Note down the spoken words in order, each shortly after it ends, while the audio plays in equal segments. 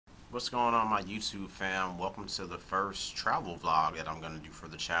What's going on, my YouTube fam? Welcome to the first travel vlog that I'm going to do for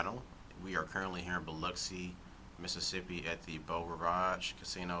the channel. We are currently here in Biloxi, Mississippi at the Beau Rivage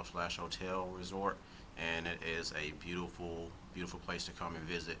Casino / Hotel Resort, and it is a beautiful place to come and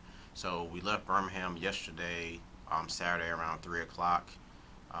visit. So we left Birmingham yesterday, Saturday around 3 o'clock,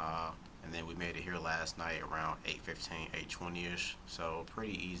 and then we made it here last night around 8:15, 8:20ish. So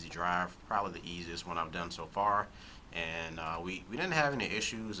pretty easy drive, probably the easiest one I've done so far. And we didn't have any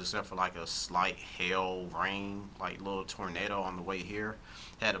issues except for like a slight hail, rain, like little tornado on the way here.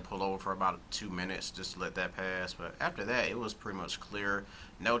 Had to pull over for about 2 minutes just to let that pass, but after that it was pretty much clear,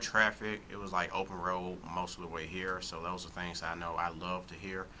 no traffic. It was like open road most of the way here. So those are things I know I love to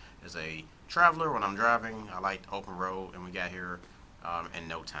hear as a traveler. When I'm driving, I like open road, and we got here in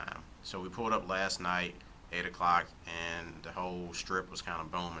no time. So we pulled up last night 8 o'clock, and the whole strip was kind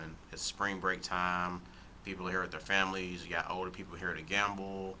of booming. It's spring break time. People are here with their families. You got older people here to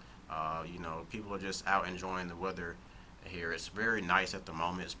gamble. You know, people are just out enjoying the weather here. It's very nice at the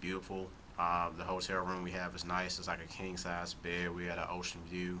moment. It's beautiful. The hotel room we have is nice. It's like a king size bed. We had an ocean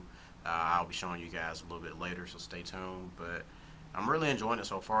view. I'll be showing you guys a little bit later, so stay tuned. But I'm really enjoying it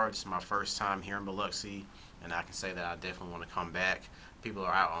so far. This is my first time here in Biloxi, and I can say that I definitely want to come back. People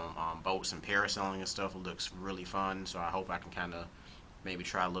are out on boats and parasailing and stuff. It looks really fun, so I hope I can kind of maybe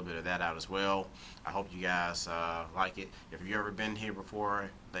try a little bit of that out as well. I hope you guys like it. If you've ever been here before,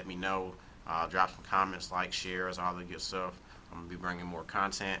 let me know. Drop some comments, like, shares, all the good stuff. I'm going to be bringing more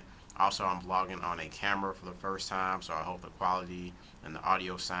content. Also, I'm vlogging on a camera for the first time, so I hope the quality and the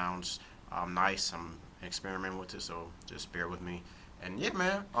audio sounds nice. I'm experimenting with it, so just bear with me. And yeah,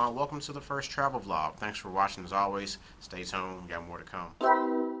 man, welcome to the first travel vlog. Thanks for watching as always. Stay tuned. We got more to come.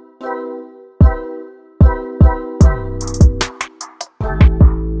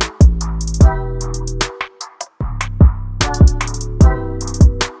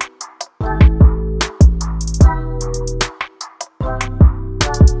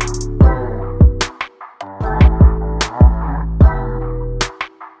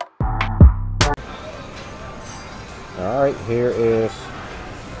 Alright, here is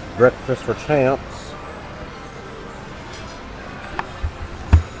breakfast for champs.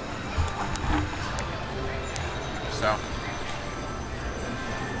 So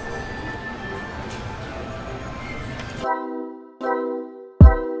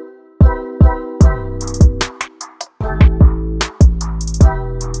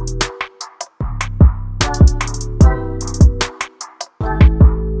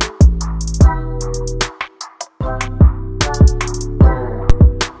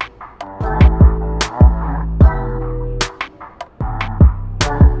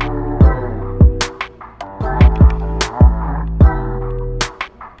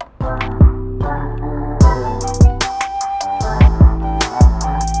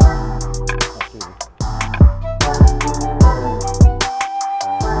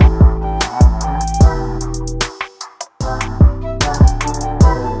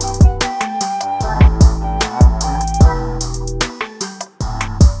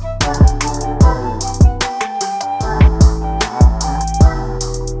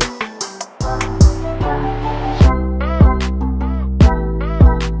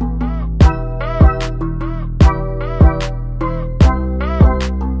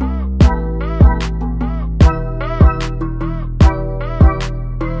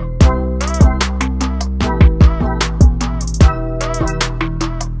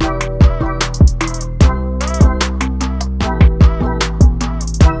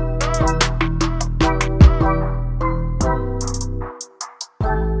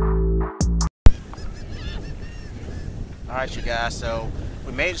alright, you guys, so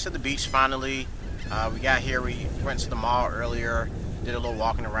we made it to the beach finally. We got here, we went to the mall earlier, did a little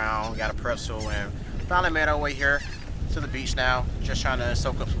walking around, got a pretzel, and finally made our way here to the beach now. Just trying to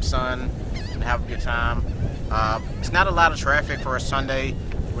soak up some sun and have a good time. It's not a lot of traffic for a Sunday,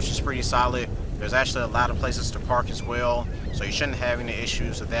 which is pretty solid. There's actually a lot of places to park as well, so you shouldn't have any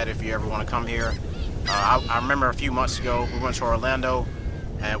issues with that if you ever want to come here. I remember a few months ago we went to Orlando,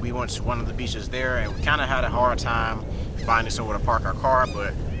 and we went to one of the beaches there, and we kind of had a hard time finding somewhere to park our car,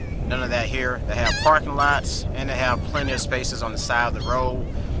 but none of that here. They have parking lots, and they have plenty of spaces on the side of the road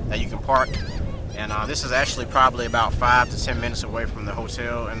that you can park. And this is actually probably about 5 to 10 minutes away from the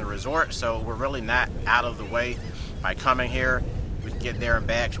hotel and the resort, so we're really not out of the way. By coming here, we can get there and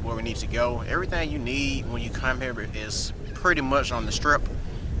back to where we need to go. Everything you need when you come here is pretty much on the strip,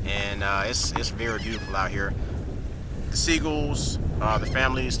 and it's very beautiful out here. The seagulls, the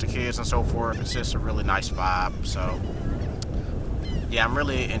families, the kids, and so forth. It's just a really nice vibe. So yeah, I'm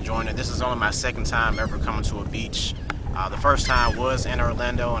really enjoying it. This is only my second time ever coming to a beach, The first time was in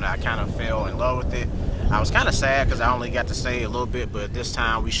Orlando, and I kind of fell in love with it. I was kind of sad because I only got to stay a little bit, but this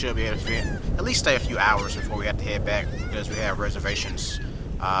time we should be able to fit, at least stay a few hours before we have to head back because we have reservations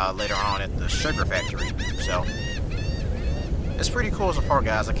later on at the Sugar Factory. So it's pretty cool so far,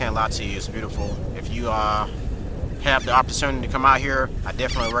 guys. I can't lie to you. It's beautiful. If you have the opportunity to come out here, I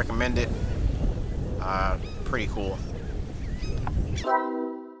definitely recommend it. Pretty cool.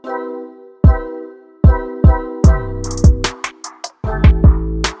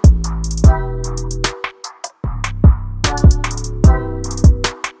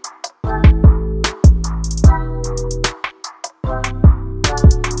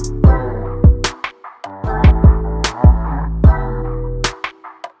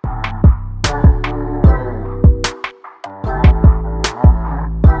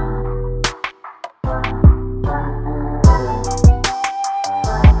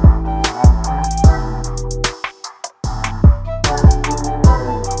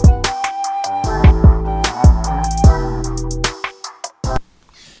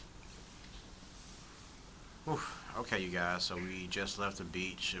 Okay, you guys, so we just left the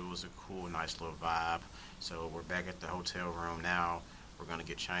beach. It was a cool, nice little vibe. So we're back at the hotel room now. We're going to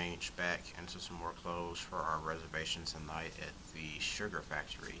get changed back into some more clothes for our reservation tonight at the Sugar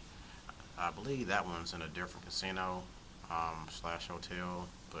Factory. I believe that one's in a different casino slash hotel,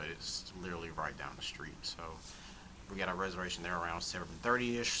 but it's literally right down the street. So we got our reservation there around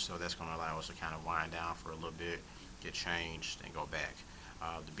 7:30ish, so that's going to allow us to kind of wind down for a little bit, get changed, and go back.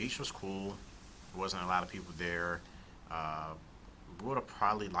 The beach was cool. There wasn't a lot of people there. Would have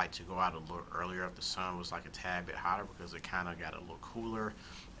probably liked to go out a little earlier if the sun was like a tad bit hotter because it kind of got a little cooler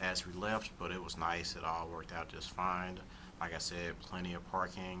as we left, but it was nice. It all worked out just fine. Like I said, plenty of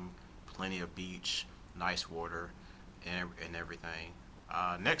parking, plenty of beach, nice water, and everything.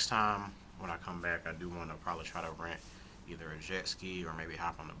 Next time when I come back, I do want to probably try to rent either a jet ski or maybe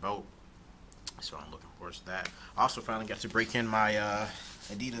hop on the boat. So I'm looking forward to that. I also finally got to break in my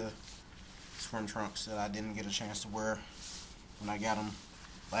Adidas swim trunks that I didn't get a chance to wear when I got them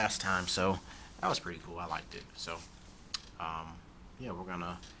last time, so that was pretty cool. I liked it. So yeah, we're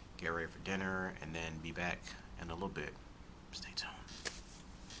gonna get ready for dinner and then be back in a little bit. Stay tuned.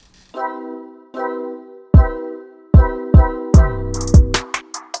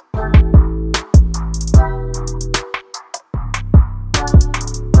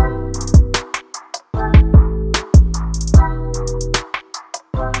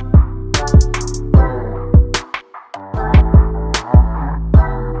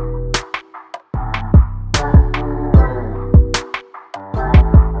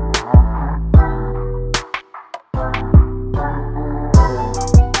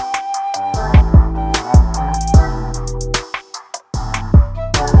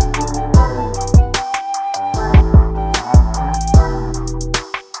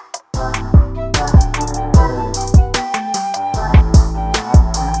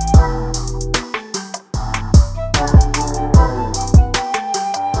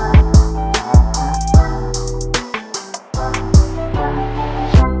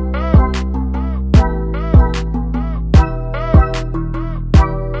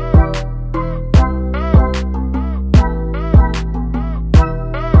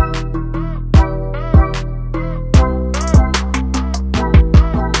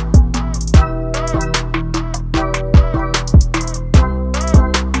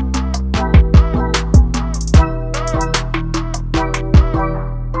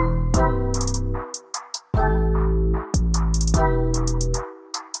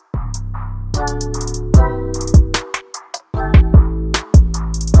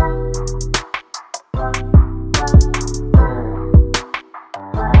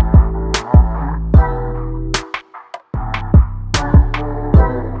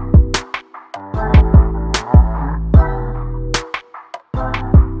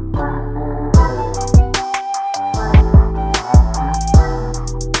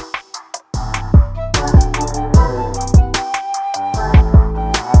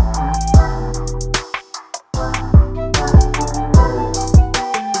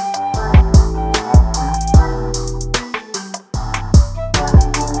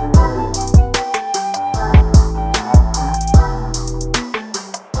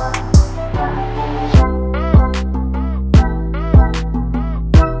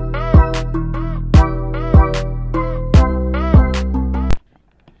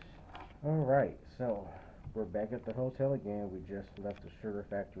 Alright, so we're back at the hotel again. We just left the Sugar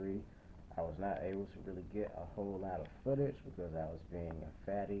Factory. I was not able to really get a whole lot of footage because I was being a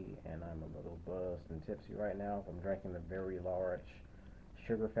fatty and I'm a little buzzed and tipsy right now. I'm drinking a very large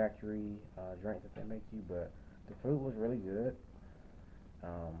Sugar Factory drink that they make you, but The food was really good.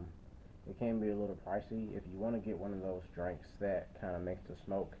 Um, it can be a little pricey if you want to get one of those drinks that kind of makes the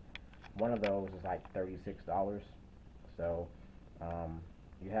smoke. One of those is like $36. So um,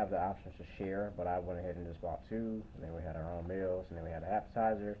 you have the options to share, but I went ahead and just bought two. And then we had our own meals, and then we had an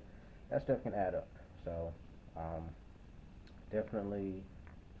appetizer. That stuff can add up. So um, definitely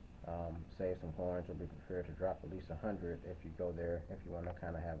save some coins or be prepared to drop at least 100 if you go there if you want to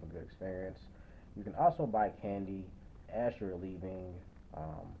kind of have a good experience. You can also buy candy as you're leaving.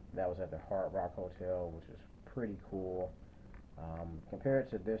 That was at the Hard Rock Hotel, which is pretty cool. Compared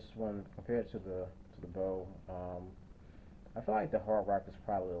to this one, compared to the Bow, I feel like the Hard Rock is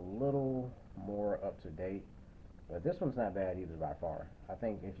probably a little more up to date, but this one's not bad either by far. I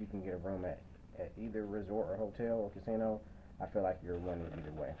think if you can get a room at either resort or hotel or casino, I feel like you're winning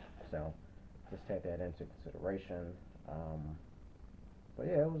either way. So just take that into consideration. Um, but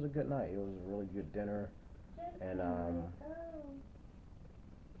yeah, it was a good night. It was a really good dinner, and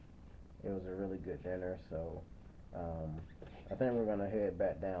it was a really good dinner. So um, I think we're gonna head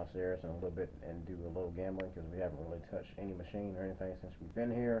back downstairs in a little bit and do a little gambling because we haven't really touched any machine or anything since we've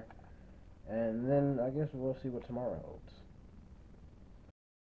been here. And then I guess we'll see what tomorrow holds.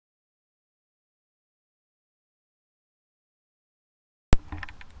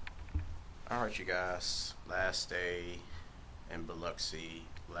 Alright, you guys. Last day in Biloxi,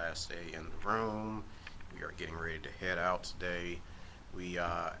 last day in the room. We are getting ready to head out today. We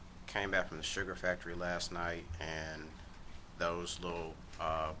came back from the sugar factory last night, and those little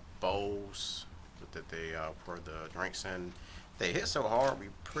bowls that they pour the drinks in, they hit so hard we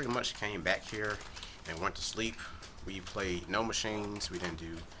pretty much came back here and went to sleep. We played no machines. We didn't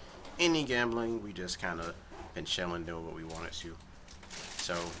do any gambling. We just kind of been chilling, doing what we wanted to.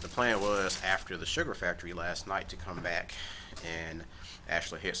 So the plan was after the sugar factory last night to come back and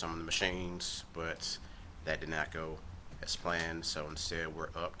actually hit some of the machines, but that did not go as planned. So instead we're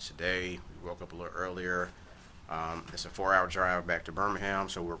up today. We woke up a little earlier. It's a 4-hour drive back to Birmingham,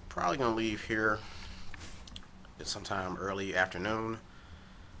 so we're probably going to leave here at sometime early afternoon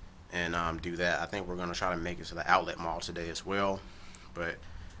and do that. I think we're going to try to make it to the outlet mall today as well, but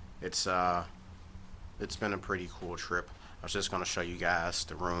it's been a pretty cool trip. I was just going to show you guys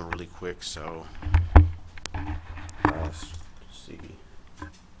the room really quick. So let's see.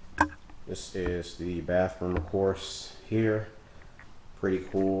 This is the bathroom, of course, here. Pretty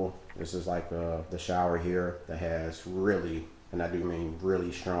cool. This is like the shower here that has really, and I do mean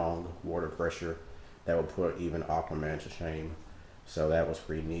really strong water pressure that will put even Aquaman to shame. So that was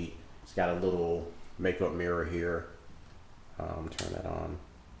pretty neat. It's got a little makeup mirror here. Turn that on.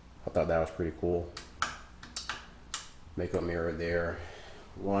 I thought that was pretty cool. Makeup mirror there.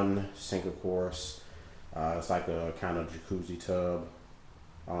 One sink, of course. It's like a kind of jacuzzi tub.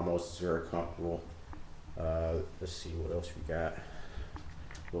 Almost. It's very comfortable. Let's see what else we got.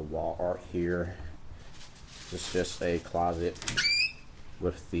 The wall art here. It's just a closet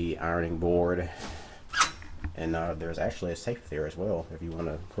with the ironing board. And there's actually a safe there as well. If you want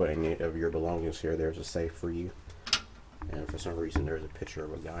to put any of your belongings here, there's a safe for you. And for some reason, there's a picture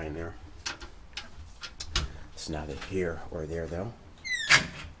of a guy in there. It's neither here or there though.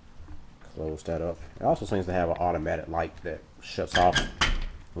 Close that up. It also seems to have an automatic light that shuts off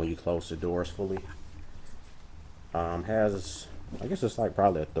when you close the doors fully. Has, I guess it's like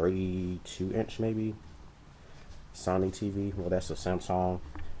probably a 32-inch maybe Sony TV. Well, that's a Samsung.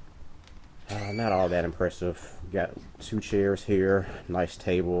 Not all that impressive. We got 2 chairs here, nice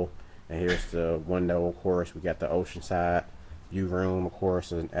table, and here's the window. Of course, we got the oceanside view room, of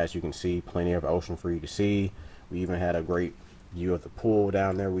course, and as you can see, plenty of ocean for you to see. We even had a great view of the pool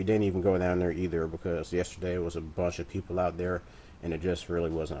down there. We didn't even go down there either because yesterday was a bunch of people out there, and it just really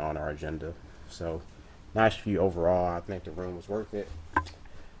wasn't on our agenda. So nice view overall. I think the room was worth it.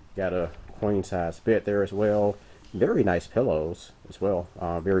 Got a queen size bed there as well. Very nice pillows as well.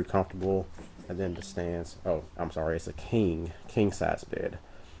 Very comfortable. And then the stands. Oh, I'm sorry. It's a king size bed.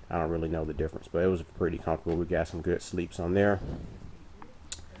 I don't really know the difference, but it was pretty comfortable. We got some good sleeps on there.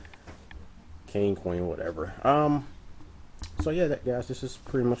 King, queen, whatever. So yeah, guys, this is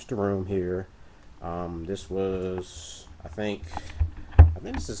pretty much the room here. This was, I think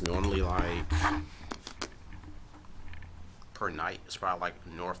this is normally like per night. It's probably like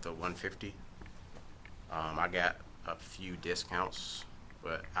north of 150. I got a few discounts,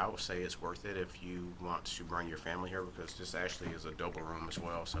 but I would say it's worth it if you want to bring your family here because this actually is a double room as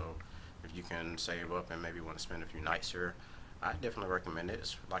well. So if you can save up and maybe want to spend a few nights here, I definitely recommend it.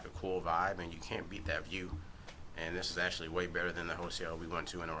 It's like a cool vibe, and you can't beat that view. And this is actually way better than the hotel we went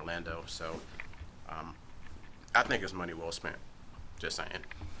to in Orlando. So I think it's money well spent. Just saying.